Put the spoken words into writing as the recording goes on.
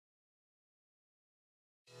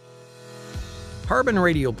Harben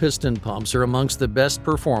radial piston pumps are amongst the best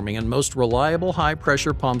performing and most reliable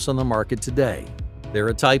high-pressure pumps on the market today. They're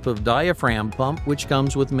a type of diaphragm pump which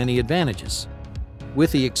comes with many advantages.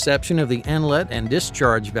 With the exception of the inlet and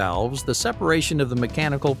discharge valves, the separation of the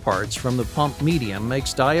mechanical parts from the pump medium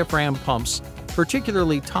makes diaphragm pumps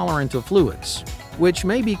particularly tolerant of fluids, which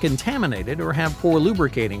may be contaminated or have poor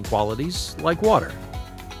lubricating qualities, like water.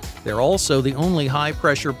 They're also the only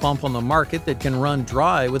high-pressure pump on the market that can run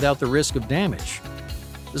dry without the risk of damage.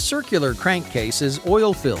 The circular crankcase is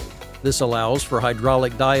oil-filled. This allows for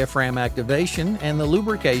hydraulic diaphragm activation and the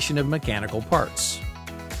lubrication of mechanical parts.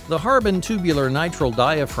 The Harben tubular nitrile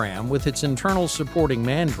diaphragm with its internal supporting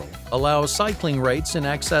mandrel allows cycling rates in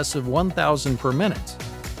excess of 1,000 per minute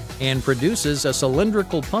and produces a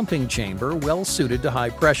cylindrical pumping chamber well suited to high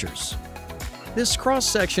pressures. This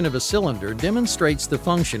cross-section of a cylinder demonstrates the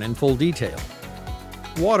function in full detail.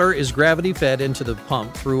 Water is gravity-fed into the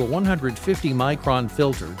pump through a 150-micron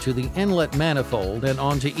filter to the inlet manifold and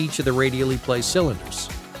onto each of the radially placed cylinders.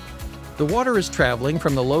 The water is traveling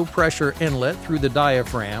from the low-pressure inlet through the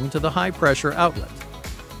diaphragm to the high-pressure outlet.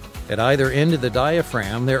 At either end of the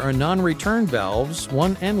diaphragm, there are non-return valves,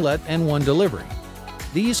 one inlet and one delivery.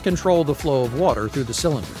 These control the flow of water through the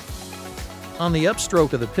cylinder. On the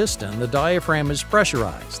upstroke of the piston, the diaphragm is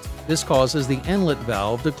pressurized. This causes the inlet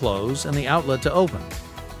valve to close and the outlet to open.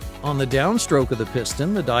 On the downstroke of the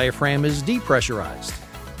piston, the diaphragm is depressurized.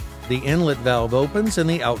 The inlet valve opens and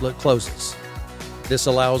the outlet closes. This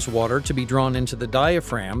allows water to be drawn into the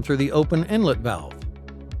diaphragm through the open inlet valve.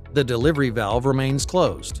 The delivery valve remains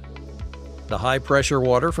closed. The high-pressure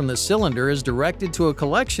water from the cylinder is directed to a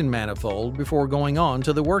collection manifold before going on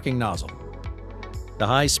to the working nozzle. The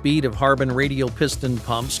high speed of Harben radial piston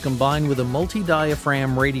pumps combined with a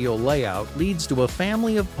multi-diaphragm radial layout leads to a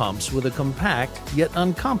family of pumps with a compact yet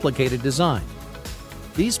uncomplicated design.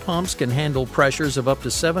 These pumps can handle pressures of up to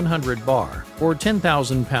 700 bar or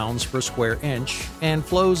 10,000 pounds per square inch and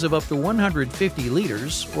flows of up to 150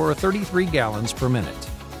 liters or 33 gallons per minute.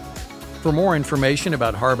 For more information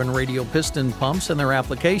about Harben radial piston pumps and their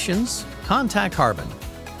applications, contact Harben.